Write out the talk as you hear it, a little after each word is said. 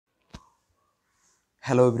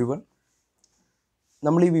Hello everyone.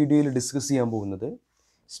 നമ്മൾ ഈ വീഡിയോയിൽ ഡിസ്കസ് ചെയ്യാൻ പോകുന്നത്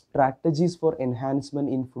strategies four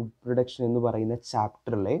enhancement in food production എന്ന് പറയുന്ന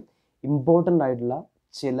ചാപ്റ്ററിലെ ഇമ്പോർട്ടൻ്റ് ആയിട്ടുള്ള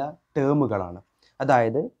ചില ടേമുകളാണ്.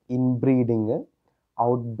 അതായത് ഇൻബ്രീഡിങ്,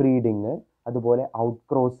 ഔട്ട്ബ്രീഡിങ്, അതുപോലെ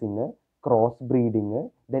ഔട്ട്ക്രോസിങ്, ക്രോസ് ബ്രീഡിങ്,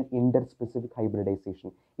 ദെൻ ഇൻ്റർസ്പെസിഫിക്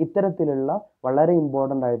ഹൈബ്രിഡൈസേഷൻ. ഇത്തരത്തിലുള്ള വളരെ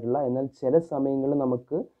ഇമ്പോർട്ടൻ്റ് ആയിട്ടുള്ള എന്നാൽ ചില സമയങ്ങളിൽ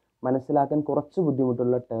നമുക്ക് മനസ്സിലാക്കാൻ കുറച്ച്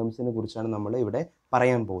ബുദ്ധിമുട്ടുള്ള ടേംസിനെ കുറിച്ചാണ് നമ്മൾ ഇവിടെ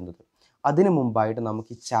പറയാൻ പോകുന്നത്. അതിനു മുമ്പായിട്ട്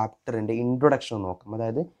നമുക്ക് ഈ ചാപ്റ്ററിൻ്റെ ഇൻട്രൊഡക്ഷൻ നോക്കാം.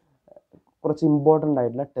 അതായത് കുറച്ച് ഇമ്പോർട്ടൻ്റ്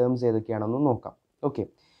ആയിട്ടുള്ള ടേംസ് ഏതൊക്കെയാണെന്ന് നോക്കാം. ഓക്കെ,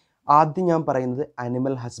 ആദ്യം ഞാൻ പറയുന്നത്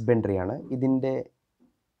അനിമൽ ഹസ്ബൻഡറിയാണ്. ഇതിൻ്റെ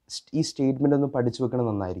ഈ സ്റ്റേറ്റ്മെൻ്റ് ഒന്ന് പഠിച്ചു വെക്കണം,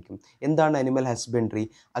 നന്നായിരിക്കും. എന്താണ് animal husbandry?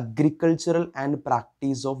 Agricultural and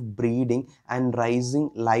practice of breeding and rising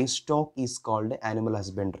live stock is called animal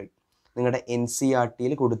husbandry. നിങ്ങളുടെ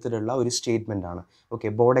NCERTയിൽ കൊടുത്തിട്ടുള്ള ഒരു സ്റ്റേറ്റ്മെൻ്റ് ആണ്. ഓക്കെ,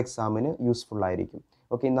 ബോർഡ് എക്സാമിന് യൂസ്ഫുൾ ആയിരിക്കും.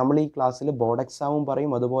 ഓക്കെ, നമ്മൾ ഈ ക്ലാസ്സിൽ ബോർഡ് എക്സാമും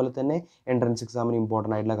പറയും, അതുപോലെ തന്നെ എൻട്രൻസ് എക്സാമിന്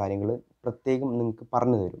ഇമ്പോർട്ടൻ്റ് ആയിട്ടുള്ള കാര്യങ്ങൾ പ്രത്യേകം നിങ്ങൾക്ക്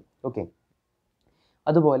പറഞ്ഞു തരും. ഓക്കെ,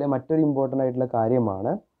 അതുപോലെ മറ്റൊരു ഇമ്പോർട്ടൻ്റ് ആയിട്ടുള്ള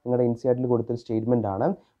കാര്യമാണ് നിങ്ങളുടെ NCERTയിൽ കൊടുത്തൊരു സ്റ്റേറ്റ്മെൻ്റ് ആണ്.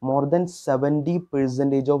 More than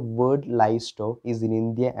 70% of world live stock is in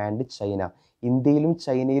India and China. ഇന്ത്യയിലും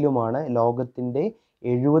ചൈനയിലുമാണ് ലോകത്തിൻ്റെ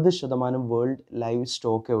 70% വേൾഡ് ലൈവ്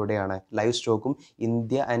സ്റ്റോക്ക് എവിടെയാണ്? ലൈവ് സ്റ്റോക്കും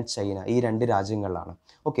ഇന്ത്യ ആൻഡ് ചൈന, ഈ രണ്ട് രാജ്യങ്ങളിലാണ്.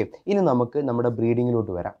 ഓക്കെ, ഇനി നമുക്ക് നമ്മുടെ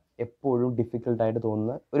ബ്രീഡിങ്ങിലോട്ട് വരാം. എപ്പോഴും ഡിഫിക്കൽട്ടായിട്ട്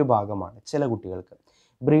തോന്നുന്ന ഒരു ഭാഗമാണ് ചില കുട്ടികൾക്ക്.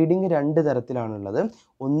 ബ്രീഡിങ് രണ്ട് തരത്തിലാണുള്ളത്.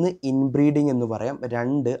 ഒന്ന് ഇൻബ്രീഡിങ് എന്ന് പറയാം,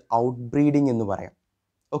 രണ്ട് ഔട്ട്ബ്രീഡിങ് എന്ന് പറയാം.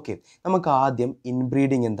 ഓക്കെ, നമുക്ക് ആദ്യം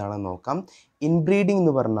ഇൻബ്രീഡിങ് എന്താണെന്ന് നോക്കാം. ഇൻബ്രീഡിങ്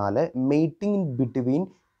എന്ന് പറഞ്ഞാൽ mating between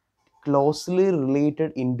closely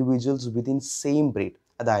related individuals within same breed.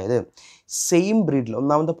 അതായത് സെയിം ബ്രീഡിൽ,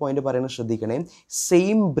 ഒന്നാമത്തെ പോയിന്റ് പറയുന്നത് ശ്രദ്ധിക്കണേ,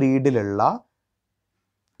 സെയിം ബ്രീഡിലുള്ള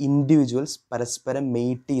ഇൻഡിവിജ്വൽസ് പരസ്പരം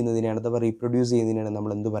മെയ്റ്റ് ചെയ്യുന്നതിനാണ്, അഥവാ റീപ്രൊഡ്യൂസ് ചെയ്യുന്നതിനാണ്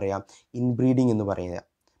നമ്മൾ എന്ത് പറയാം? ഇൻബ്രീഡിങ് എന്ന് പറയുക.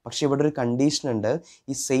 പക്ഷേ ഇവിടെ ഒരു കണ്ടീഷൻ ഉണ്ട്.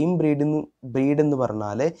 ഈ സെയിം ബ്രീഡ് എന്ന്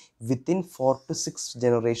പറഞ്ഞാൽ വിത്തിൻ 4 to 6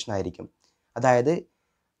 ജനറേഷൻ ആയിരിക്കും. അതായത്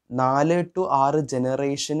 4 to 6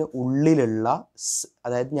 ജനറേഷന് ഉള്ളിലുള്ള,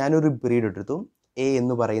 അതായത് ഞാനൊരു ബ്രീഡ് എടുത്തു, എ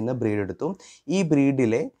എന്ന് പറയുന്ന ബ്രീഡ് എടുത്തു. ഈ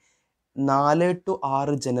ബ്രീഡിലെ 4 to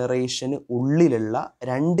 6 ജനറേഷന് ഉള്ളിലുള്ള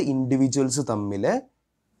രണ്ട് ഇൻഡിവിജ്വൽസ് തമ്മിൽ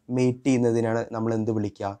മേറ്റ് ചെയ്യുന്നതിനാണ് നമ്മൾ എന്ത്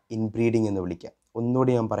വിളിക്കുക? ഇൻബ്രീഡിങ് എന്ന് വിളിക്കുക.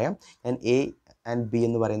 ഒന്നുകൂടി ഞാൻ പറയാം. ഞാൻ എ ആൻഡ് ബി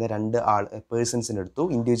എന്ന് പറയുന്ന രണ്ട് പേഴ്സൺസിനെടുത്തു,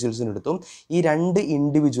 ഇൻഡിവിജ്വൽസിനെടുത്തു. ഈ രണ്ട്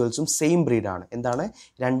ഇൻഡിവിജ്വൽസും സെയിം ബ്രീഡാണ്. എന്താണ്?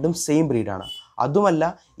 രണ്ടും സെയിം ബ്രീഡാണ്. അതുമല്ല,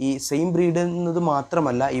 ഈ സെയിം ബ്രീഡ് എന്നത്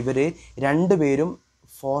മാത്രമല്ല, ഇവർ രണ്ടുപേരും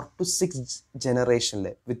 4 to 6 ജനറേഷനിൽ,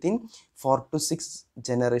 വിത്തിൻ 4 to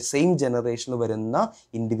 6 സെയിം ജനറേഷനിൽ വരുന്ന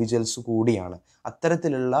ഇൻഡിവിജ്വൽസ് കൂടിയാണ്.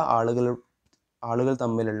 അത്തരത്തിലുള്ള ആളുകൾ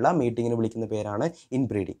തമ്മിലുള്ള മീറ്റിങ്ങിന് വിളിക്കുന്ന പേരാണ്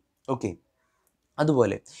ഇൻബ്രീഡിങ്. ഓക്കെ,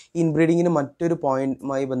 അതുപോലെ ഇൻബ്രീഡിങ്ങിന് മറ്റൊരു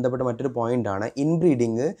പോയിന്റുമായി ബന്ധപ്പെട്ട മറ്റൊരു പോയിന്റാണ്,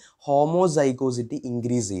 ഇൻബ്രീഡിങ് ഹോമോസൈഗോസിറ്റി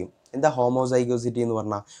ഇൻക്രീസ് ചെയ്യും. എന്താ ഹോമോസൈഗോസിറ്റി എന്ന്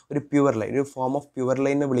പറഞ്ഞാൽ? ഒരു പ്യുവർ ലൈൻ, ഒരു ഫോം ഓഫ് പ്യുവർ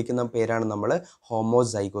ലൈനെ വിളിക്കുന്ന പേരാണ് നമ്മൾ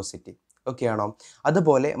ഹോമോസൈഗോസിറ്റി. ഓക്കെ ആണോ?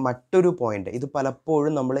 അതുപോലെ മറ്റൊരു പോയിന്റ്, ഇത്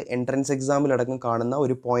പലപ്പോഴും നമ്മൾ എൻട്രൻസ് എക്സാമിലടക്കം കാണുന്ന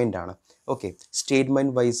ഒരു പോയിന്റാണ്. ഓക്കെ,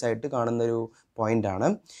 സ്റ്റേറ്റ്മെന്റ് വൈസ് ആയിട്ട് കാണുന്ന ഒരു പോയിന്റാണ്.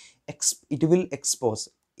 ഇറ്റ് വിൽ എക്സ്പോസ്,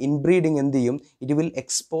 ഇൻബ്രീഡിങ് എന്ത് ചെയ്യും? It will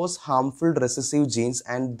expose harmful recessive jeans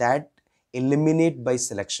and that eliminate by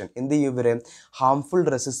selection. എന്ത് ചെയ്യും? ഇവർ ഹാംഫുൾ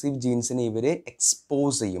റെസസീവ് ജീൻസിനെ ഇവർ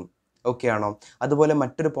എക്സ്പോസ് ചെയ്യും. ഓക്കെ ആണോ? അതുപോലെ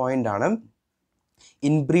മറ്റൊരു പോയിന്റാണ്,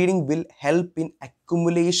 inbreeding will help in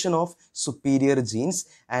accumulation of superior jeans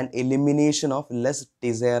and elimination of less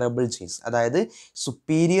desirable jeans. അതായത്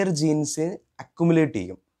സുപ്പീരിയർ ജീൻസ് അക്യുമുലേറ്റ്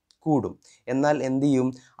ചെയ്യും, കൂടും. എന്നാൽ എന്ത് ചെയ്യും?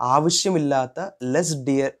 ആവശ്യമില്ലാത്ത ലെസ്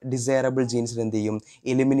ഡിസൈറബിൾ ജീൻസിന് എന്ത് ചെയ്യും?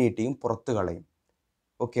 എലിമിനേറ്റ് ചെയ്യും, പുറത്ത് കളയും.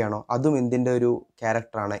 ഓക്കെ ആണോ? അതും എന്തിൻ്റെ ഒരു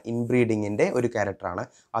ക്യാരക്ടറാണ്? ഇൻബ്രീഡിങ്ങിൻ്റെ ഒരു ക്യാരക്ടറാണ്.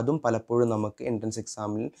 അതും പലപ്പോഴും നമുക്ക് എൻട്രൻസ്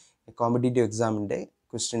എക്സാമിൽ, കോമ്പറ്റേറ്റീവ് എക്സാമിൻ്റെ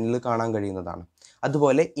ക്വസ്റ്റ്യനിൽ കാണാൻ കഴിയുന്നതാണ്.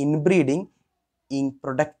 അതുപോലെ ഇൻബ്രീഡിങ്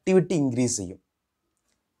പ്രൊഡക്ടിവിറ്റി ഇൻക്രീസ് ചെയ്യും.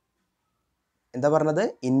 എന്താ പറഞ്ഞത്?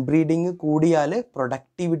 ഇൻബ്രീഡിങ് കൂടിയാൽ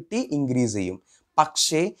പ്രൊഡക്ടിവിറ്റി ഇൻക്രീസ് ചെയ്യും.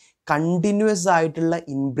 പക്ഷേ കണ്ടിന്യൂസ് ആയിട്ടുള്ള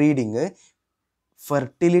ഇൻബ്രീഡിങ്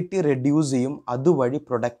ഫെർട്ടിലിറ്റി റെഡ്യൂസ് ചെയ്യും, അതുവഴി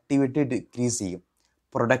പ്രൊഡക്ടിവിറ്റി ഡിക്രീസ് ചെയ്യും,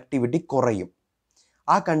 പ്രൊഡക്ടിവിറ്റി കുറയും.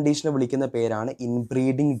 ആ കണ്ടീഷനെ വിളിക്കുന്ന പേരാണ്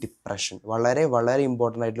ഇൻബ്രീഡിങ് ഡിപ്രഷൻ. വളരെ വളരെ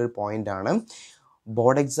ഇമ്പോർട്ടൻ്റ് ആയിട്ടുള്ളൊരു പോയിൻ്റാണ്.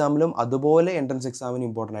 ബോർഡ് എക്സാമിലും അതുപോലെ എൻട്രൻസ് എക്സാമിനും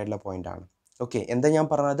ഇമ്പോർട്ടൻ്റ് ആയിട്ടുള്ള പോയിൻ്റാണ്. ഓക്കെ, എന്താ ഞാൻ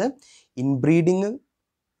പറഞ്ഞത്? ഇൻബ്രീഡിങ്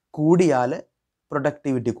കൂടിയാൽ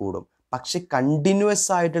പ്രൊഡക്ടിവിറ്റി കൂടും, പക്ഷെ കണ്ടിന്യൂസ്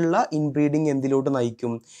ആയിട്ടുള്ള ഇൻബ്രീഡിങ് എന്തിലോട്ട്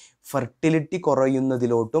നയിക്കും? ഫെർട്ടിലിറ്റി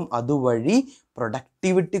കുറയുന്നതിലോട്ടും അതുവഴി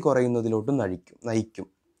പ്രൊഡക്ടിവിറ്റി കുറയുന്നതിലോട്ടും നയിക്കും.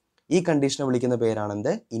 ഈ കണ്ടീഷനെ വിളിക്കുന്ന പേരാണ്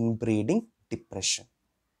എന്ത്? Inbreeding depression.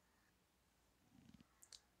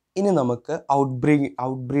 ഇനി നമുക്ക്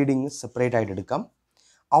ഔട്ട്ബ്രീഡിങ് സെപ്പറേറ്റ് ആയിട്ട് എടുക്കാം.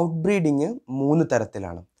 ഔട്ട്ബ്രീഡിങ് 3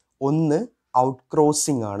 തരത്തിലാണ്. ഒന്ന്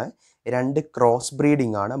ഔട്ട്ക്രോസിംഗ് ആണ്, 2 ക്രോസ്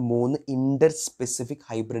ബ്രീഡിംഗ് ആണ്, 3 ഇൻ്റർ സ്പെസിഫിക്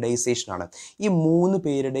ഹൈബ്രിഡൈസേഷൻ ആണ്. ഈ 3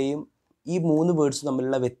 പേരുടെയും ഈ 3 വേർഡ്സ്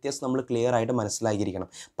തമ്മിലുള്ള വ്യത്യാസം നമ്മൾ ക്ലിയർ ആയിട്ട് മനസ്സിലാക്കിയിരിക്കണം.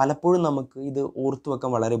 പലപ്പോഴും നമുക്ക് ഇത് ഓർത്തു വെക്കാൻ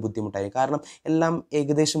വളരെ ബുദ്ധിമുട്ടായിരിക്കും, കാരണം എല്ലാം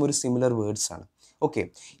ഏകദേശം ഒരു സിമിലർ വേർഡ്സ് ആണ്. ഓക്കെ,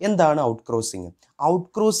 എന്താണ് ഔട്ട് ക്രോസിങ്? ഔട്ട്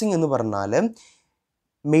ക്രോസിങ് എന്ന് പറഞ്ഞാൽ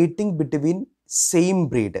മേറ്റിംഗ് ബിറ്റ്വീൻ സെയിം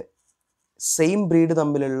ബ്രീഡ്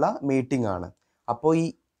തമ്മിലുള്ള മീറ്റിംഗ് ആണ്. അപ്പോൾ ഈ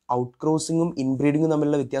ഔട്ട് ക്രോസിങ്ങും ഇൻബ്രീഡിങ്ങും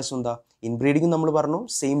തമ്മിലുള്ള വ്യത്യാസം എന്താ? ഇൻബ്രീഡിങ് നമ്മൾ പറഞ്ഞു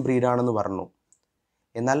സെയിം ബ്രീഡാണെന്ന് പറഞ്ഞു,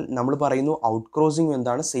 എന്നാൽ നമ്മൾ പറയുന്നു ഔട്ട് ക്രോസിങ്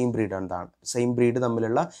എന്താണ്? സെയിം ബ്രീഡ്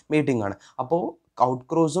തമ്മിലുള്ള മീറ്റിംഗ് ആണ്. അപ്പോൾ ഔട്ട്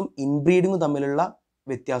ക്രോസും ഇൻബ്രീഡിങ്ങും തമ്മിലുള്ള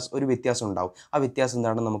ഒരു വ്യത്യാസം ഉണ്ടാവും. ആ വ്യത്യാസം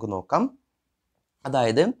എന്താണെന്ന് നമുക്ക് നോക്കാം.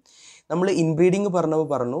 അതായത് നമ്മൾ ഇൻബ്രീഡിങ്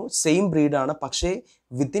പറഞ്ഞു സെയിം ബ്രീഡാണ്, പക്ഷേ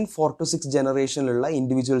വിത്തിൻ 4 to 6 ജനറേഷനിലുള്ള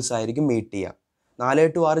ഇൻഡിവിജ്വൽസ് ആയിരിക്കും മീറ്റ് ചെയ്യുക. 4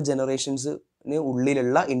 to 6 ജനറേഷൻസിന്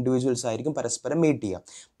ഉള്ളിലുള്ള ഇൻഡിവിജ്വൽസ് ആയിരിക്കും പരസ്പരം മീറ്റ് ചെയ്യുക.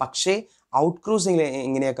 പക്ഷേ ഔട്ട് ക്രോസിംഗ്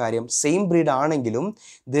എങ്ങനെയാണ് കാര്യം? സെയിം ബ്രീഡ് ആണെങ്കിലും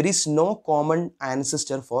there is no common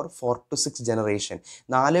ancestor four 4 to 6 generation.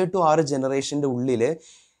 4 to 6 ജനറേഷൻ്റെ ഉള്ളിൽ,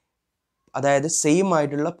 അതായത് സെയിം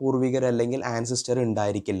ആയിട്ടുള്ള പൂർവികർ അല്ലെങ്കിൽ ആൻസിസ്റ്റർ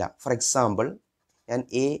ഉണ്ടായിരിക്കില്ല. ഫോർ എക്സാമ്പിൾ, ഞാൻ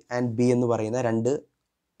എ ആൻഡ് ബി എന്ന് പറയുന്ന 2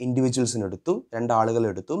 ഇൻഡിവിജ്വൽസിനെടുത്തു, 2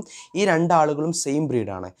 ആളുകളെടുത്തു. ഈ 2 ആളുകളും സെയിം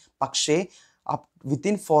ബ്രീഡാണ്, പക്ഷേ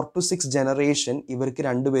വിത്തിൻ 4 to 6 ജനറേഷൻ ഇവർക്ക്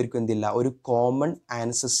 2 പേർക്കും എന്തില്ല? ഒരു കോമൺ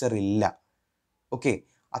ആൻസിസ്റ്റർ ഇല്ല. ഓക്കെ,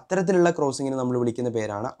 അത്തരത്തിലുള്ള ക്രോസിങ്ങിനെ നമ്മൾ വിളിക്കുന്ന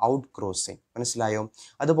പേരാണ് ഔട്ട് ക്രോസിങ്. മനസ്സിലായോ?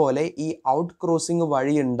 അതുപോലെ ഈ ഔട്ട് ക്രോസിങ്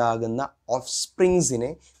വഴി ഉണ്ടാകുന്ന ഓഫ് സ്പ്രിങ്സിനെ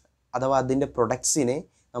അഥവാ അതിൻ്റെ പ്രൊഡക്ട്സിനെ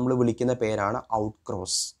നമ്മൾ വിളിക്കുന്ന പേരാണ് ഔട്ട്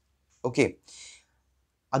ക്രോസ്. ഓക്കെ,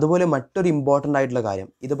 അതുപോലെ മറ്റൊരു ഇമ്പോർട്ടൻ്റ് ആയിട്ടുള്ള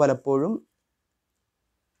കാര്യം, ഇത് പലപ്പോഴും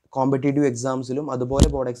കോമ്പറ്റേറ്റീവ് എക്സാംസിലും അതുപോലെ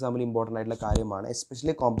ബോർഡ് എക്സാമിലും ഇമ്പോർട്ടൻ്റ് ആയിട്ടുള്ള കാര്യമാണ്,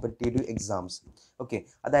 എസ്പെഷ്യലി കോമ്പറ്റേറ്റീവ് എക്സാംസ്. ഓക്കെ,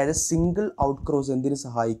 അതായത് സിംഗിൾ ഔട്ട് ക്രോസ് എന്തിനു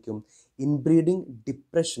സഹായിക്കും? ഇൻബ്രീഡിങ്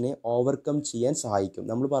ഡിപ്രഷനെ ഓവർകം ചെയ്യാൻ സഹായിക്കും.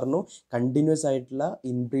 നമ്മൾ പറഞ്ഞു കണ്ടിന്യൂസ് ആയിട്ടുള്ള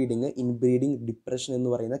ഇൻബ്രീഡിങ് ഡിപ്രഷൻ എന്ന്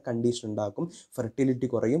പറയുന്ന കണ്ടീഷൻ ഉണ്ടാക്കും, ഫെർട്ടിലിറ്റി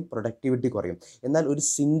കുറയും, പ്രൊഡക്ടിവിറ്റി കുറയും. എന്നാൽ ഒരു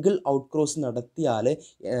സിംഗിൾ ഔട്ട് ക്രോസ് നടത്തിയാൽ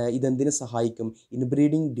ഇതെന്തിനു സഹായിക്കും?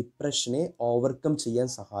 ഇൻബ്രീഡിങ് ഡിപ്രഷനെ ഓവർകം ചെയ്യാൻ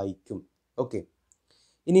സഹായിക്കും. ഓക്കെ,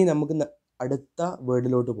 ഇനി നമുക്ക് അടുത്ത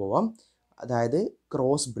വേർഡിലോട്ട് പോവാം, അതായത്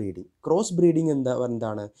ക്രോസ് ബ്രീഡിങ്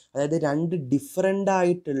എന്താണ്? അതായത് 2 ഡിഫറൻ്റ്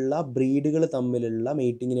ആയിട്ടുള്ള ബ്രീഡുകൾ തമ്മിലുള്ള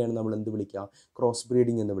മീറ്റിങ്ങിനെയാണ് നമ്മൾ എന്ത് വിളിക്കുക? ക്രോസ്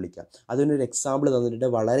ബ്രീഡിങ് എന്ന് വിളിക്കുക. അതിനൊരു എക്സാമ്പിൾ തന്നിട്ട്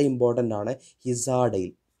വളരെ ഇമ്പോർട്ടൻ്റ് ആണ്,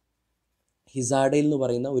 ഹിസാഡെയിൽ എന്ന്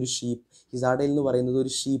പറയുന്നത്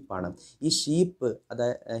ഒരു ഷീപ്പാണ്. ഈ ഷീപ്പ്,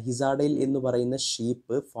 അതായത് ഹിസാഡെയിൽ എന്ന് പറയുന്ന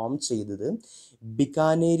ഷീപ്പ് ഫോം ചെയ്തത്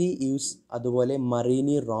ബിക്കാനേരി യൂസ് അതുപോലെ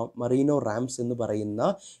മറീനോ റാംസ് എന്ന് പറയുന്ന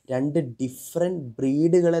 2 ഡിഫറെൻറ്റ്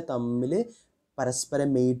ബ്രീഡുകളെ തമ്മിൽ പരസ്പരം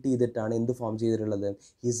മേറ്റ് ചെയ്തിട്ടാണ് എന്ത് ഫോം ചെയ്തിട്ടുള്ളത്?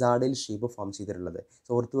 ഹിസാഡെയിൽ ഷീപ്പ് ഫോം ചെയ്തിട്ടുള്ളത്.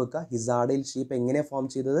 ഓർത്ത് വെക്കുക, ഹിസാഡെയിൽ ഷീപ്പ് എങ്ങനെയാണ് ഫോം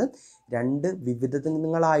ചെയ്തത്? 2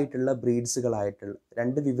 വിവിധങ്ങളായ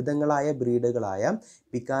ബ്രീഡുകളായ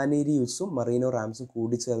ബിക്കാനേരിയൂസും മറീനോ റാംസും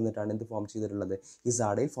കൂടി ചേർന്നിട്ടാണ് എന്ത് ഫോം ചെയ്തിട്ടുള്ളത്?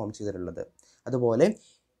 ഹിസാഡെയിൽ ഫോം ചെയ്തിട്ടുള്ളത്. അതുപോലെ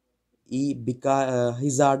ഈ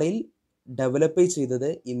ഹിസാഡെയിൽ ഡെവലപ്പ് ചെയ്തത്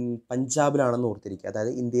പഞ്ചാബിലാണെന്ന് ഓർത്തിരിക്കുക.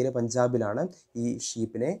 അതായത് ഇന്ത്യയിലെ പഞ്ചാബിലാണ് ഈ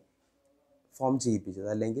ഷീപ്പിനെ ഫോം ചെയ്യിപ്പിച്ചത്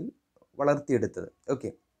അല്ലെങ്കിൽ വളർത്തിയെടുത്തത്. ഓക്കെ,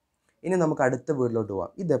 ഇനി നമുക്ക് അടുത്ത വേർഡിലോട്ട്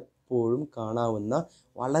പോവാം. ഇതെപ്പോഴും കാണാവുന്ന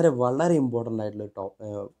വളരെ ഇമ്പോർട്ടൻ്റ് ആയിട്ടുള്ള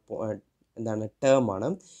ടേമാണ്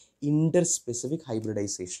ഇന്റർസ്പെസിഫിക്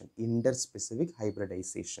ഹൈബ്രിഡൈസേഷൻ.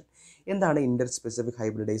 എന്താണ് ഇന്റർസ്പെസിഫിക്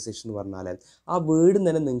ഹൈബ്രിഡൈസേഷൻ എന്ന് പറഞ്ഞാൽ? ആ വേർഡ്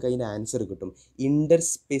തന്നെ നിങ്ങൾക്ക് അതിൻ്റെ ആൻസർ കിട്ടും.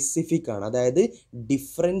 ഇന്റർസ്പെസിഫിക് ആണ്, അതായത്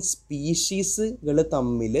ഡിഫറെൻറ്റ്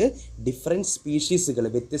സ്പീഷീസുകൾ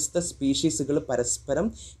വ്യത്യസ്ത സ്പീഷീസുകൾ പരസ്പരം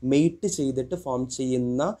മെയ്റ്റ് ചെയ്തിട്ട് ഫോം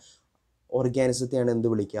ചെയ്യുന്ന ഓർഗാനിസത്തെയാണ് എന്ത്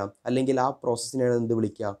വിളിക്കുക? അല്ലെങ്കിൽ ആ പ്രോസസ്സിനെയാണ് എന്ത്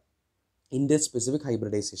വിളിക്കുക? Interspecific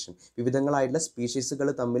hybridisation. വിവിധങ്ങളായിട്ടുള്ള സ്പീഷീസുകൾ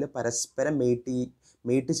തമ്മിൽ പരസ്പരം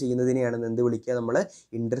മെയ്റ്റ് ചെയ്യുന്നതിനെയാണ് എന്ത് വിളിക്കുക? നമ്മൾ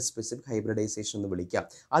ഇന്റർസ്പെസിഫിക് ഹൈബ്രിഡൈസേഷൻ എന്ന് വിളിക്കുക.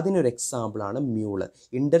 അതിനൊരു എക്സാമ്പിളാണ് മ്യൂള്.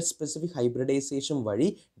 ഇന്റർസ്പെസിഫിക് ഹൈബ്രിഡൈസേഷൻ വഴി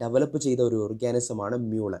ഡെവലപ്പ് ചെയ്ത ഒരു ഓർഗാനിസമാണ്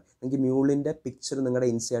മ്യൂള്. നിങ്ങൾക്ക് മ്യൂളിൻ്റെ പിക്ചർ നിങ്ങളുടെ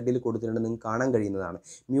ഇൻസിആർടിയിൽ കൊടുത്തിട്ടുണ്ട്, നിങ്ങൾക്ക് കാണാൻ കഴിയുന്നതാണ്.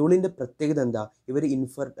 മ്യൂളിൻ്റെ പ്രത്യേകത എന്താ?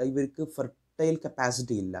 ഇവർക്ക് ഫെർട്ടൈൽ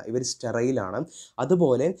കപ്പാസിറ്റി ഇല്ല, ഇവർ സ്റ്റെറൈലാണ്.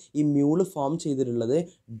 അതുപോലെ ഈ മ്യൂള് ഫോം ചെയ്തിട്ടുള്ളത്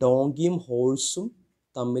ഡോങ്കിയും ഹോഴ്സും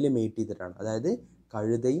തമ്മിൽ മേറ്റ് ചെയ്തിട്ടാണ്. അതായത്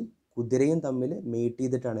കഴുതയും കുതിരയും തമ്മിൽ മേറ്റ്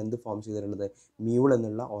ചെയ്തിട്ടാണ് എന്ത് ഫോം ചെയ്തിട്ടുള്ളത്? മ്യൂൾ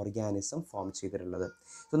എന്നുള്ള ഓർഗാനിസം ഫോം ചെയ്തിട്ടുള്ളത്.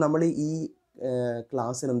 സോ നമ്മൾ ഈ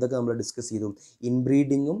ക്ലാസ്സിൽ എന്തൊക്കെ നമ്മൾ ഡിസ്കസ് ചെയ്തു?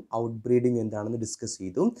 ഇൻബ്രീഡിങ്ങും ഔട്ട്ബ്രീഡിങ്ങും എന്താണെന്ന് ഡിസ്കസ്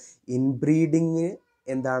ചെയ്തു. ഇൻബ്രീഡിങ്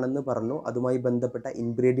എന്താണെന്ന് പറഞ്ഞു, അതുമായി ബന്ധപ്പെട്ട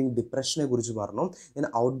ഇൻബ്രീഡിങ് ഡിപ്രഷനെ കുറിച്ച് പറഞ്ഞു. then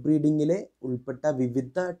ഔട്ട്ബ്രീഡിങ്ങിലെ ഉൾപ്പെട്ട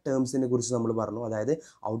വിവിധ ടേംസിനെ കുറിച്ച് നമ്മൾ പറഞ്ഞു. അതായത്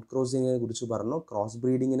ഔട്ട് ക്രോസിങ്ങിനെ കുറിച്ച് പറഞ്ഞു, ക്രോസ്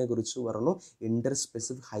ബ്രീഡിങ്ങിനെ കുറിച്ച് പറഞ്ഞു,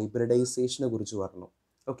 ഇന്റർസ്പെസിഫിക് ഹൈബ്രിഡൈസേഷനെ കുറിച്ച് പറഞ്ഞു.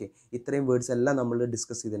 ഓക്കെ, ഇത്രയും വേർഡ്സ് എല്ലാം നമ്മൾ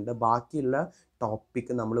ഡിസ്കസ് ചെയ്തിട്ടുണ്ട്. ബാക്കിയുള്ള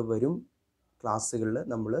ടോപ്പിക്ക് നമ്മൾ വരും ക്ലാസ്സുകളിൽ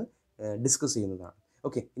നമ്മൾ ഡിസ്കസ് ചെയ്യുന്നതാണ്.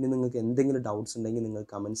 ഓക്കെ, ഇനി നിങ്ങൾക്ക് എന്തെങ്കിലും ഡൗട്ട്സ് ഉണ്ടെങ്കിൽ നിങ്ങൾ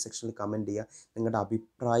കമൻറ്റ് സെക്ഷനിൽ കമൻറ്റ് ചെയ്യുക, നിങ്ങളുടെ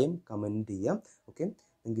അഭിപ്രായം കമൻറ്റ് ചെയ്യുക. ഓക്കെ,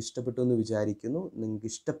 നിങ്ങൾക്ക് ഇഷ്ടപ്പെട്ടു എന്ന് വിചാരിക്കുന്നു. നിങ്ങൾക്ക്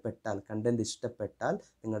ഇഷ്ടപ്പെട്ടാൽ, കണ്ടൻറ്റ് ഇഷ്ടപ്പെട്ടാൽ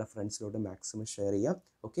നിങ്ങളുടെ ഫ്രണ്ട്സിലോട്ട് മാക്സിമം ഷെയർ ചെയ്യുക.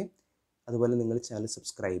 ഓക്കെ, അതുപോലെ നിങ്ങൾ ചാനൽ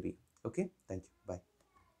സബ്സ്ക്രൈബ് ചെയ്യും. Okay, thank you, by.